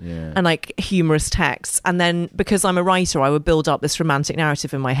bants and like humorous texts. And then because I'm a writer, I would build up this romantic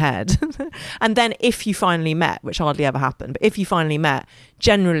narrative in my head. And then if you finally met, which hardly ever happened, but if you finally met,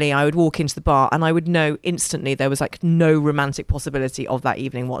 generally I would walk into the bar and I would know instantly there was like no romantic possibility of that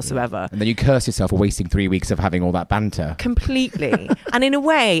evening whatsoever. And then you curse yourself for wasting 3 weeks of having all that banter. Completely. And in a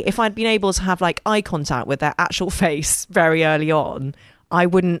way, if I'd been able to have like eye contact with their actual face very early on, I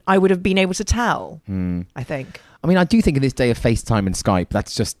would have been able to tell, I think. I mean, I do think in this day of FaceTime and Skype,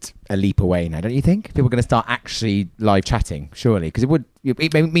 that's just a leap away now, don't you think? People are going to start actually live chatting, surely, because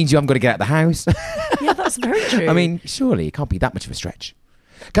it means you haven't got to get out of the house. Yeah, that's very true. I mean, surely it can't be that much of a stretch.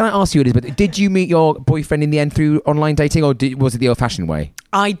 Can I ask you, Elizabeth, did you meet your boyfriend in the end through online dating, or was it the old-fashioned way?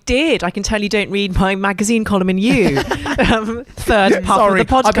 I did. I can tell you don't read my magazine column in You. Third part of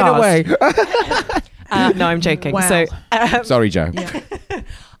the podcast. I've been away. No, I'm joking. Wow. So, Sorry, Joe. Yeah.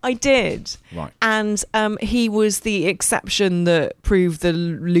 I did. Right. And he was the exception that proved the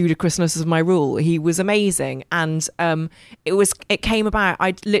ludicrousness of my rule. He was amazing. And it came about,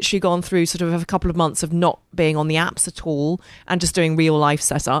 I'd literally gone through sort of a couple of months of not being on the apps at all and just doing real life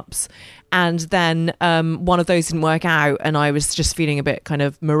setups. And then one of those didn't work out and I was just feeling a bit kind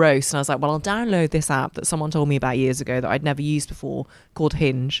of morose. And I was like, well, I'll download this app that someone told me about years ago that I'd never used before called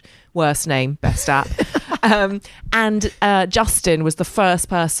Hinge. Worst name, best app. And Justin was the first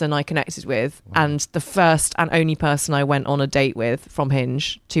person I connected with and the first and only person I went on a date with from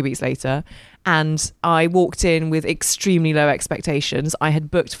Hinge 2 weeks later. And I walked in with extremely low expectations. I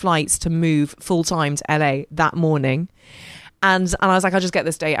had booked flights to move full time to LA that morning. And I was like, I'll just get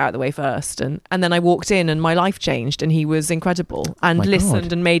this date out of the way first. And then I walked in and my life changed and he was incredible and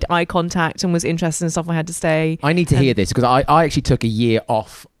listened and made eye contact and was interested in stuff I had to say. I need to hear this because I actually took a year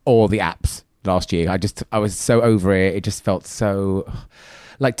off all the apps last year. I was so over it. It just felt so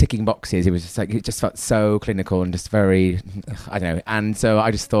like ticking boxes. It was just like, it just felt so clinical and just very, I don't know. And so I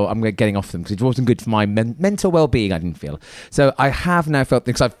just thought I'm getting off them because it wasn't good for my mental well-being, I didn't feel. So I have now felt,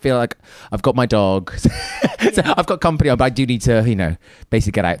 because I feel like I've got my dog. So I've got company on, but I do need to,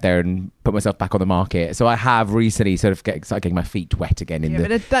 basically get out there and put myself back on the market. So I have recently sort of started getting my feet wet again in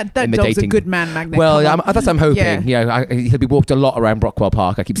that in the dog's dating. a good man magnet. Well, that's what I'm hoping. Yeah. He'll be walked a lot around Brockwell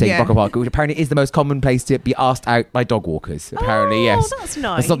Park. I keep saying Brockwell Park, which apparently is the most common place to be asked out by dog walkers. Apparently, yes. That's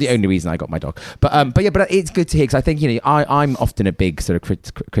nice. That's not the only reason I got my dog, but it's good to hear because I think I'm often a big sort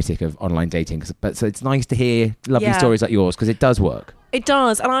of critic of online dating, but so it's nice to hear lovely stories like yours because it does work. It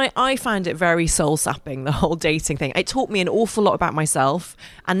does, and I found it very soul-sapping, the whole dating thing. It taught me an awful lot about myself,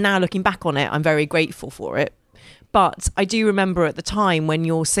 and now looking back on it, I'm very grateful for it. But I do remember at the time when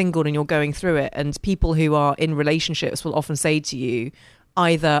you're single and you're going through it, and people who are in relationships will often say to you,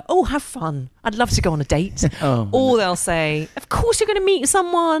 either, oh, have fun, I'd love to go on a date, or they'll say, of course you're going to meet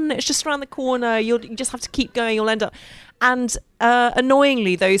someone, it's just around the corner, you just have to keep going, you'll end up... And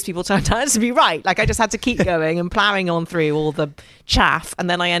annoyingly, those people turned out to be right. Like I just had to keep going and ploughing on through all the chaff, and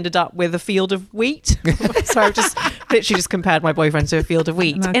then I ended up with a field of wheat. So I've just literally just compared my boyfriend to a field of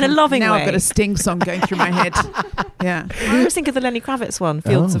wheat in a loving way. Now I've got a Sting song going through my head. Yeah, I always think of the Lenny Kravitz one,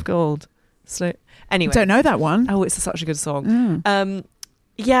 Fields of Gold. So anyway, don't know that one. Oh, it's such a good song.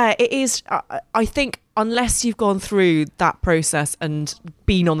 Yeah, it is. I think unless you've gone through that process and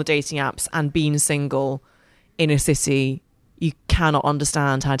been on the dating apps and been single in a city, you cannot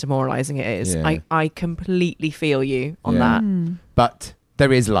understand how demoralizing it is. Yeah. I completely feel you on that. But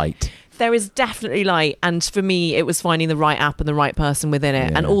there is light. There is definitely light, and for me it was finding the right app and the right person within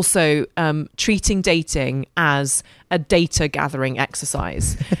it, and also treating dating as a data gathering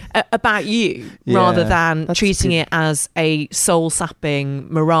exercise about you rather than treating it as a soul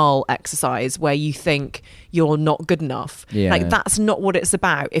sapping morale exercise where you think you're not good enough. Like that's not what it's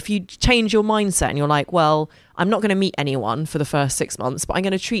about. If you change your mindset and you're like, well, I'm not going to meet anyone for the first 6 months, but I'm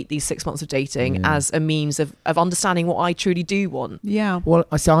going to treat these 6 months of dating as a means of understanding what I truly do want. Yeah. Well,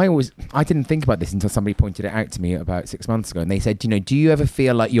 so I didn't think about this until somebody pointed it out to me about 6 months ago, and they said, do you ever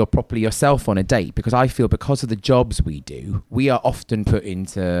feel like you're properly yourself on a date? Because I feel because of the jobs we do, we are often put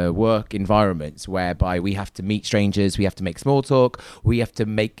into work environments whereby we have to meet strangers, we have to make small talk, we have to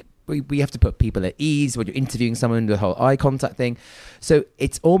put people at ease when you're interviewing someone, the whole eye contact thing. So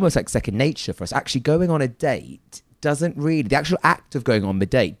it's almost like second nature for us. Actually going on a date the actual act of going on the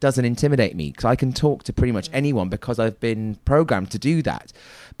date doesn't intimidate me because I can talk to pretty much anyone because I've been programmed to do that.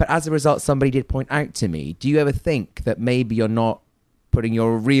 But as a result, somebody did point out to me, do you ever think that maybe you're not putting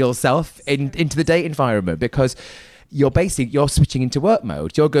your real self into the date environment because you're switching into work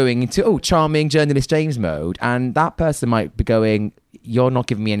mode. You're going into, charming journalist James mode. And that person might be going, you're not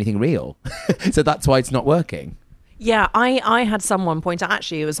giving me anything real. So that's why it's not working. Yeah, I had someone point out,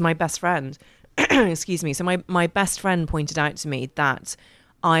 actually, it was my best friend. Excuse me. So my best friend pointed out to me that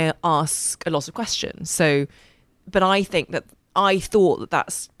I ask a lot of questions. So, but I think that I thought that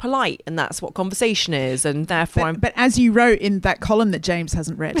that's polite and that's what conversation is, and therefore But as you wrote in that column that James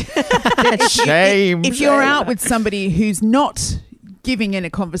hasn't read, if you're out with somebody who's not giving in a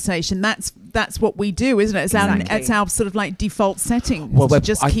conversation, that's what we do, isn't it? It's our sort of like default setting. Well, to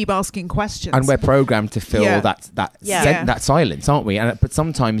just keep asking questions, and we're programmed to fill that silence, aren't we? But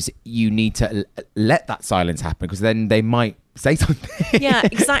sometimes you need to let that silence happen because then they might say something. Yeah,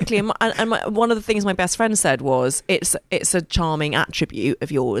 exactly. And one of the things my best friend said was, it's a charming attribute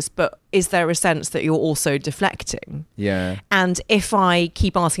of yours, but is there a sense that you're also deflecting? Yeah. And if I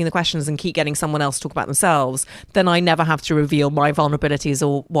keep asking the questions and keep getting someone else to talk about themselves, then I never have to reveal my vulnerabilities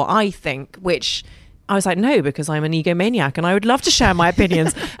or what I think, which I was like, no, because I'm an egomaniac and I would love to share my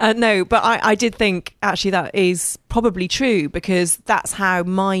opinions. No, but I did think actually that is probably true, because that's how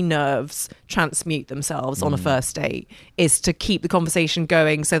my nerves transmute themselves on a first date, is to keep the conversation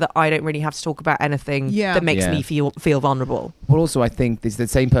going so that I don't really have to talk about anything that makes me feel vulnerable. Well, also, I think there's the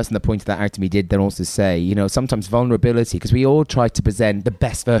same person that pointed that out to me did then also say, you know, sometimes vulnerability, because we all try to present the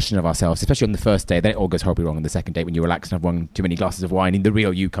best version of ourselves, especially on the first day. Then it all goes horribly wrong on the second date when you relax and have one too many glasses of wine and the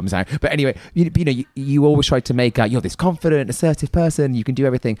real you comes out. But anyway, you always try to make out you're this confident, assertive person, you can do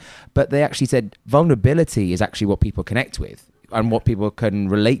everything. But they actually said vulnerability is actually what people connect with and what people can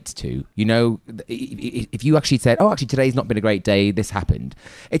relate to. You know, if you actually said, oh, actually today's not been a great day, this happened,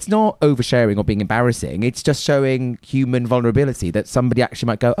 it's not oversharing or being embarrassing, it's just showing human vulnerability, that somebody actually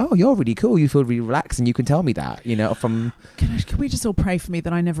might go, oh, you're really cool, you feel really relaxed and you can tell me that, you know, from... Can we just all pray for me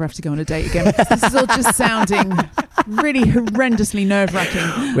that I never have to go on a date again, because this is all just sounding really horrendously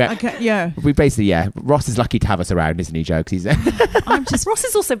nerve-wracking. We basically, Ross is lucky to have us around, isn't he, Joe? He's Ross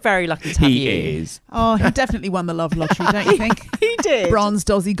is also very lucky to have you. He is. Oh, he definitely won the love lottery, don't you think? He did. Bronze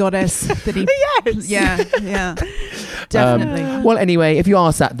Dozzy goddess that he... Yes. Yeah. Definitely. Well, anyway, if you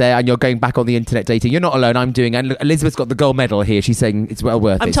are sat there and you're going back on the internet dating, you're not alone. I'm doing, and Elizabeth's got the gold medal here. She's saying it's well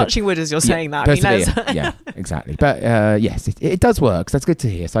worth it. I'm touching wood as you're saying that. Persevere. Yeah, exactly. But yes, it does work. So that's good to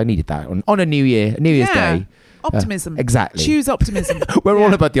hear. So I needed that on a New Year's Day. Optimism. Exactly. Choose optimism. We're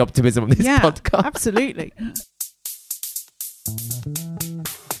all about the optimism on this podcast. Absolutely.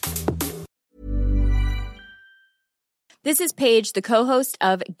 This is Paige, the co-host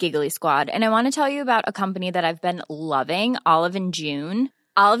of Giggly Squad, and I want to tell you about a company that I've been loving, Olive & June.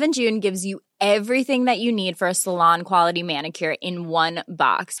 Olive & June gives you everything that you need for a salon-quality manicure in one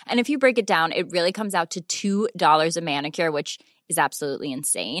box. And if you break it down, it really comes out to $2 a manicure, which is absolutely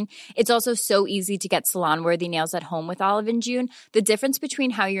insane. It's also so easy to get salon-worthy nails at home with Olive & June. The difference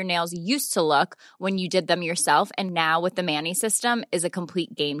between how your nails used to look when you did them yourself and now with the Mani system is a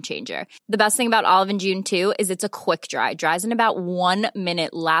complete game changer. The best thing about Olive & June, too, is it's a quick dry. Dries in about 1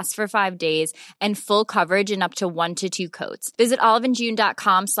 minute, lasts for 5 days, and full coverage in up to 1 to 2 coats. Visit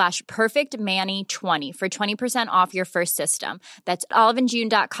oliveandjune.com/perfectmani20 for 20% off your first system. That's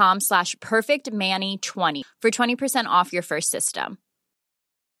oliveandjune.com/perfectmani20 for 20% off your first system.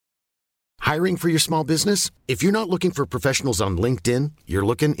 Hiring for your small business? If you're not looking for professionals on LinkedIn, you're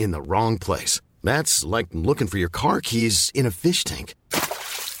looking in the wrong place. That's like looking for your car keys in a fish tank.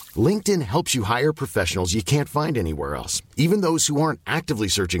 LinkedIn helps you hire professionals you can't find anywhere else, even those who aren't actively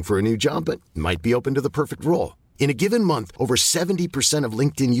searching for a new job but might be open to the perfect role. In a given month, over 70% of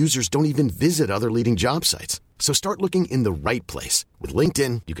LinkedIn users don't even visit other leading job sites. So start looking in the right place. With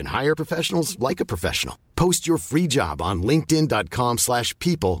LinkedIn, you can hire professionals like a professional. Post your free job on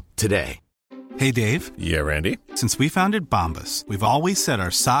linkedin.com/people today. Hey, Dave. Yeah, Randy. Since we founded Bombas, we've always said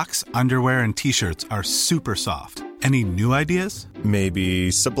our socks, underwear, and T-shirts are super soft. Any new ideas? Maybe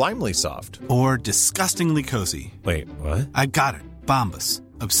sublimely soft. Or disgustingly cozy. Wait, what? I got it. Bombas.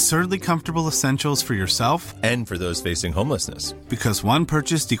 Absurdly comfortable essentials for yourself and for those facing homelessness. Because one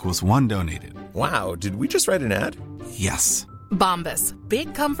purchased equals one donated. Wow, did we just write an ad? Yes. Bombas.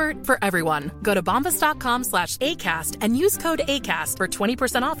 Big comfort for everyone. Go to bombas.com/ACAST and use code ACAST for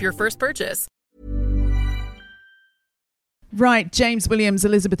 20% off your first purchase. Right, James Williams,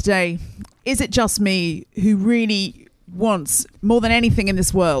 Elizabeth Day. Is it just me who really wants, more than anything in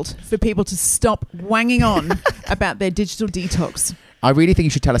this world, for people to stop wanging on about their digital detox? I really think you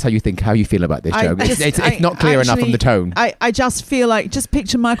should tell us how you feel about this, Joe. It's not clear enough from the tone. I just feel like, just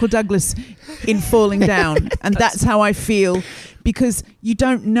picture Michael Douglas in Falling Down, and that's how I feel, because you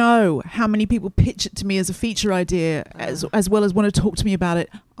don't know how many people pitch it to me as a feature idea, as well as want to talk to me about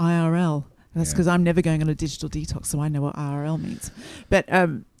it IRL. That's because I'm never going on a digital detox, so I know what IRL means. But I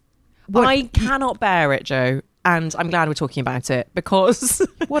cannot bear it, Joe. And I'm glad we're talking about it, because...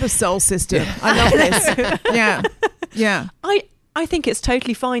 What a soul sister. I love this. Yeah. I think it's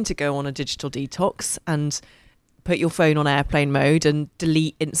totally fine to go on a digital detox and put your phone on airplane mode and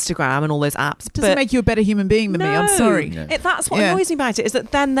delete Instagram and all those apps. It doesn't make you a better human being than me. I'm sorry. No. That's what annoys me about it, is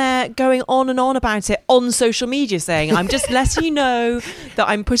that then they're going on and on about it on social media, saying, I'm just letting you know that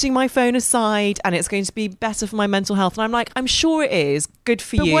I'm putting my phone aside and it's going to be better for my mental health. And I'm like, I'm sure it is good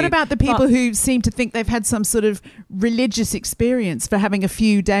for you. But what about the people who seem to think they've had some sort of religious experience for having a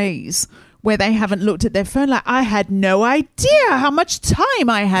few days where they haven't looked at their phone? Like, I had no idea how much time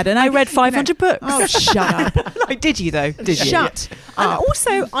I had. And I read 500 books. Oh, shut up. Like, did you, though? Did you? Shut up. And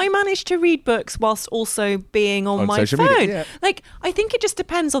also, I managed to read books whilst also being on my social phone. Media, yeah. Like, I think it just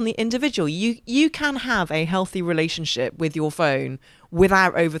depends on the individual. You can have a healthy relationship with your phone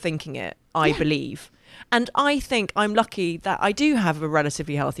without overthinking it, I believe. And I think I'm lucky that I do have a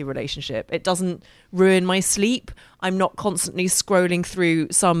relatively healthy relationship. It doesn't ruin my sleep. I'm not constantly scrolling through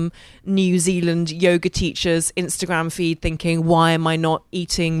some New Zealand yoga teacher's Instagram feed thinking, why am I not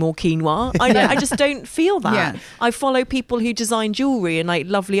eating more quinoa? I just don't feel that. Yeah. I follow people who design jewellery and like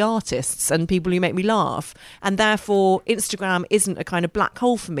lovely artists and people who make me laugh. And therefore, Instagram isn't a kind of black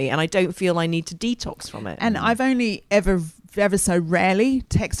hole for me. And I don't feel I need to detox from it. And I've only ever so rarely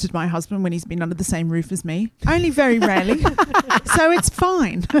texted my husband when he's been under the same roof as me. Only very rarely. So it's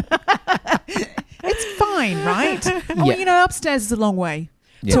fine. It's fine, right? Well, you know, upstairs is a long way.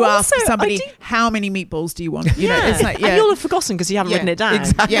 Yeah. To Well, ask also, somebody, I do- how many meatballs do you want? You know, it's like, And you'll have forgotten because you haven't written it down.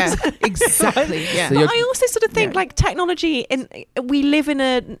 Exactly. Yeah, exactly. Yeah. So But you're- I also sort of think like technology, we live in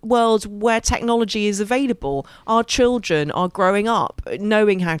a world where technology is available. Our children are growing up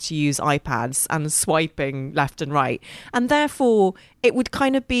knowing how to use iPads and swiping left and right. And therefore, it would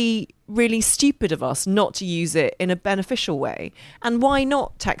kind of be really stupid of us not to use it in a beneficial way. And why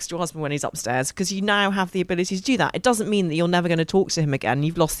not text your husband when he's upstairs? Because you now have the ability to do that. It doesn't mean that you're never going to talk to him again.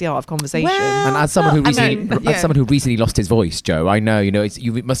 You've lost the art of conversation. Well, And as someone who I recently, mean, yeah. as someone who recently lost his voice, Joe, I know, you know,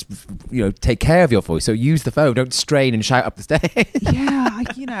 you must, you know, take care of your voice. So use the phone. Don't strain and shout up the stairs. Yeah,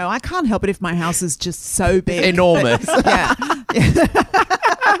 you know, I can't help it if my house is just so big. Enormous. Yeah.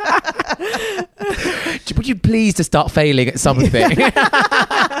 Would you please to start failing at something?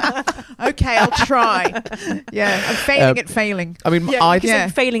 Okay, I'll try. Yeah, I'm failing at failing. I mean, Yeah, I because yeah.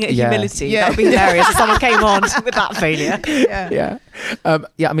 of failing at Yeah. humility. Yeah. That would be hilarious if someone came on with that failure. Yeah.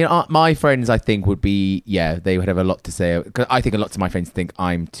 yeah. I mean, my friends, I think, would be, they would have a lot to say. 'Cause I think a lot of my friends think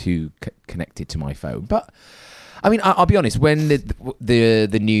I'm too connected to my phone. But I mean, I'll be honest. When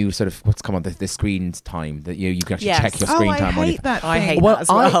the new sort of what's come on the screen time that you can actually Yes. check your screen I time on your hate that I thing. hate Well, that as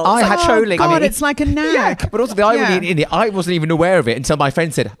well. I It's had like Oh, God, I mean, it's like a nag. Yeah, but also the irony Yeah. in it, I wasn't even aware of it until my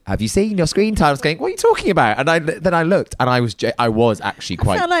friend said, "Have you seen your screen time?" I was going, "What are you talking about?" And then I looked, and I was actually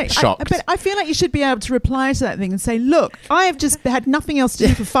quite felt like, shocked. But I feel like you should be able to reply to that thing and say, look, I have just had nothing else to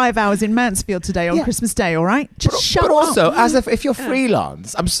do for 5 hours in Mansfield today on Yeah. Christmas Day, all right? Just shut but up. also, as if you're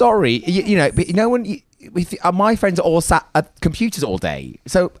freelance, I'm sorry, you know, but no one. My friends are all sat at computers all day,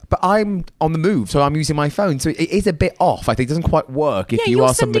 but I'm on the move, so I'm using my phone. So it is a bit off. I think it doesn't quite work if you you're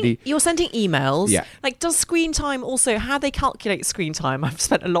are sending, somebody. You're sending emails. Yeah. Like, does screen time also, how they calculate screen time? I've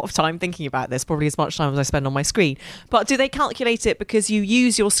spent a lot of time thinking about this, probably as much time as I spend on my screen. But do they calculate it because you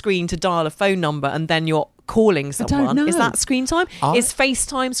use your screen to dial a phone number and then you're calling someone? know. Is that screen time? Is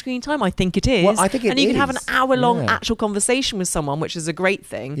FaceTime screen time? I think it is. Well, I think it and you can have an is. hour-long Yeah. actual conversation with someone, which is a great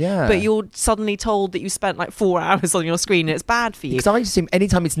thing. Yeah. But you're suddenly told that you spent like 4 hours on your screen and it's bad for you. Because I assume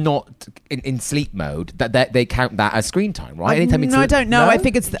anytime it's not in sleep mode, that they count that as screen time, right? Anytime it's No, I don't know. No? I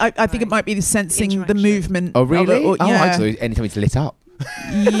think I think it might be the sensing the Interaction. movement. Oh of really? it, or- Oh, yeah. so anytime it's lit up.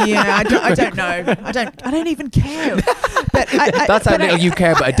 Yeah, I don't know. I don't even care. But That's how little you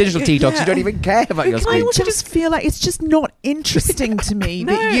care about a digital detox. Yeah. You don't even care about your I screen. also just feel like it's just not interesting to me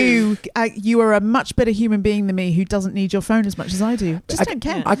that you are a much better human being than me who doesn't need your phone as much as I do. Just don't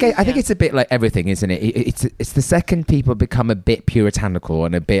care. I think it's a bit like everything, isn't it? It's the second people become a bit puritanical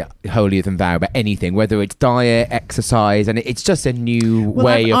and a bit holier than thou about anything, whether it's diet, exercise, and it's just a new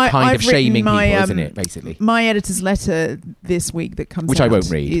way of I've shaming written people, isn't it? Basically, my editor's letter this week that comes Which out I won't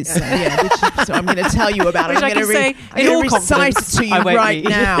read. Is, so I'm going to tell you about it. Which I'm I going to can say in all recite it confidence, to you I won't right read.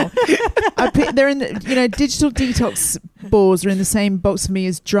 now. They're in the, digital detox balls are in the same box for me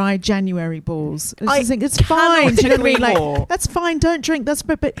as dry January balls. I just think it's fine. Do you know what I mean? agree more. Like, that's fine. Don't drink.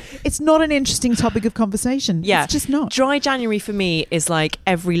 But it's not an interesting topic of conversation. Yeah, It's just not. Dry January for me is like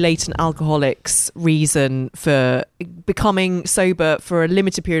every latent alcoholic's reason for becoming sober for a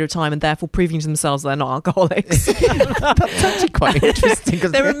limited period of time and therefore proving to themselves they're not alcoholics. that's actually quite interesting.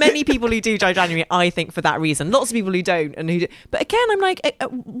 'Cause There are many people who do Dry January, I think, for that reason. Lots of people who don't, and who do. But again, I'm like,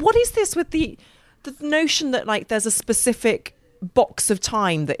 what is this with the notion that like there's a specific box of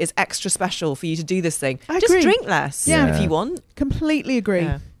time that is extra special for you to do this thing? I Just agree. drink less, Yeah. if you want. Completely agree.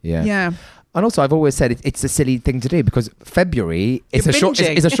 Yeah. Yeah. And also, I've always said it's a silly thing to do because February is You're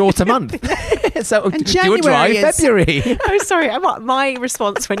binging. is a shorter month. So And do a dry January is- February. Oh, sorry. My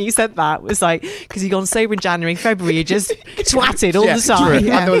response when you said that was like, because you've gone sober in January, February, you just twatted all the time.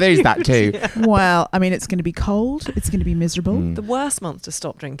 True. I know there's that too. Well, I mean, it's going to be cold. It's going to be miserable. The worst month to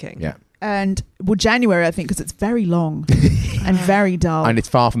stop drinking. Yeah. And January, I think, because it's very long and very dull. And it's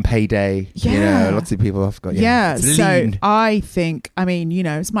far from payday. You Yeah. know, lots of people have got. Yeah, It's so lean. I think,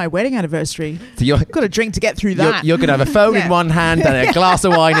 it's my wedding anniversary. So you're Got a drink to get through that. going to have a phone in Yeah. one hand and a glass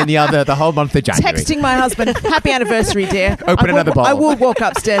of wine in the other the whole month of January. Texting my husband, happy anniversary, dear. Open I another will, I bottle. will walk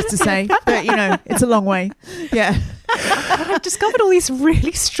upstairs to say, but it's a long way. Yeah. I've discovered all these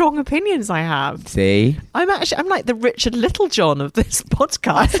really strong opinions I have. See? I'm like the Richard Littlejohn of this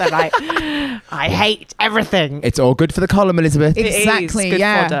podcast. I hate everything. It's all good for the column, Elizabeth. Exactly, good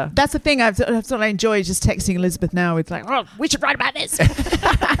yeah. fodder. That's the thing I've sort of enjoyed just texting Elizabeth now. It's like, oh, we should write about this.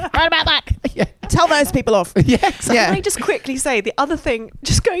 Write about that. Yeah. Tell those people off. Yeah, exactly. Yeah. Can I just quickly say the other thing,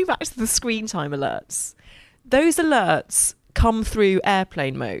 just going back to the screen time alerts, those alerts come through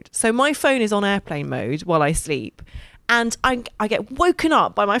airplane mode. So my phone is on airplane mode while I sleep, and I get woken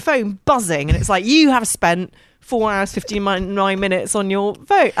up by my phone buzzing, and it's like, you have spent 4 hours 59 minutes on your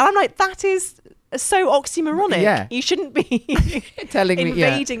phone. And I'm like, that is so oxymoronic. Yeah. You shouldn't be Telling me,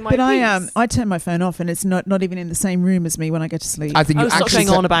 yeah. invading my But peace. I turn my phone off and it's not even in the same room as me when I go to sleep. I think you stop actually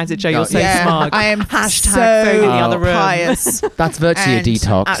going on about it, Jo. You're so Yeah, smart. I am Hashtag so phone in the other room. pious. That's virtually a And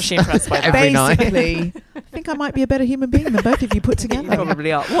detox. Actually impressed by that. Every night. Basically, I think I might be a better human being than both of you put You together.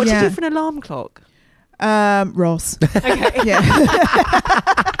 probably are. What do you Yeah. do for an alarm clock? Ross. Okay. Yeah.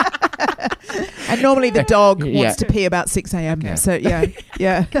 And normally the dog Yeah. wants to pee about 6 a.m. Yeah. So yeah.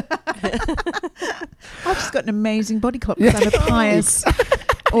 I've just got an amazing body clock because I'm a pious,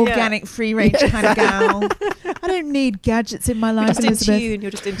 organic, free range kind of gal. I don't need gadgets in my life, Just in Elizabeth. tune.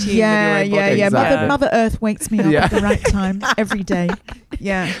 You're just in tune Yeah, with your own body. yeah. Exactly. Mother Earth wakes me up Yeah. at the right time every day.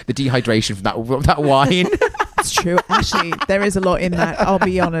 Yeah, The dehydration from that wine. it's true. Actually, there is a lot in that. I'll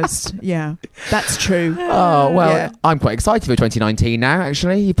be honest. Yeah, that's true. Oh, well, Yeah. I'm quite excited for 2019 now,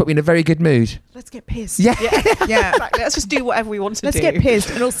 actually. You put me in a very good mood. Let's get pissed. Yeah. Yeah. Exactly. Let's just do whatever we want to Let's do. get pissed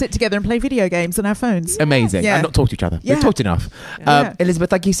and all sit together and play video games on our phones. Amazing. Yeah. And not talk to each other. Yeah. We've talked enough. Yeah. Elizabeth,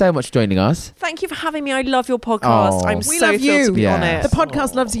 thank you so much for joining us. Thank you for having me. I love your podcast. Oh. I'm We so love thrilled you. to be on Yeah. it. The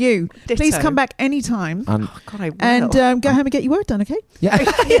podcast loves you. Please Ditto. come back anytime. And God, I will. And go home and get your work done, okay? yeah,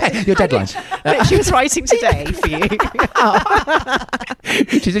 yeah, your deadline. She was writing today for you.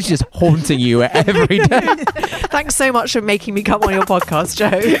 She's literally just haunting you every day. Thanks so much for making me come on your podcast, Jo.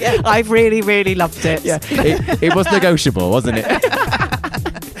 I've really, really loved it. Yeah, it was negotiable, wasn't it?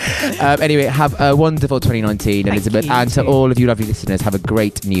 Anyway, have a wonderful 2019, Thank Elizabeth. you, And to too. all of you lovely listeners, have a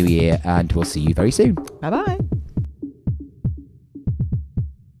great new year, and we'll see you very soon. Bye-bye.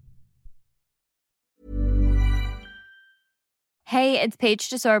 Hey, it's Paige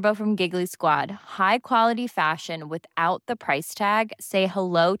DeSorbo from Giggly Squad. High quality fashion without the price tag. Say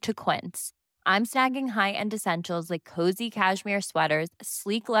hello to Quince. I'm snagging high-end essentials like cozy cashmere sweaters,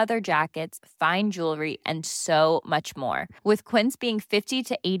 sleek leather jackets, fine jewelry, and so much more. With Quince being 50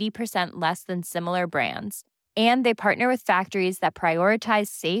 to 80% less than similar brands. And they partner with factories that prioritize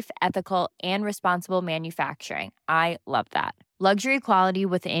safe, ethical, and responsible manufacturing. I love that. Luxury quality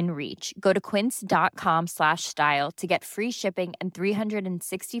within reach. Go to quince.com/style to get free shipping and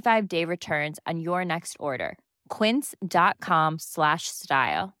 365-day returns on your next order.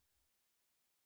 Quince.com/style.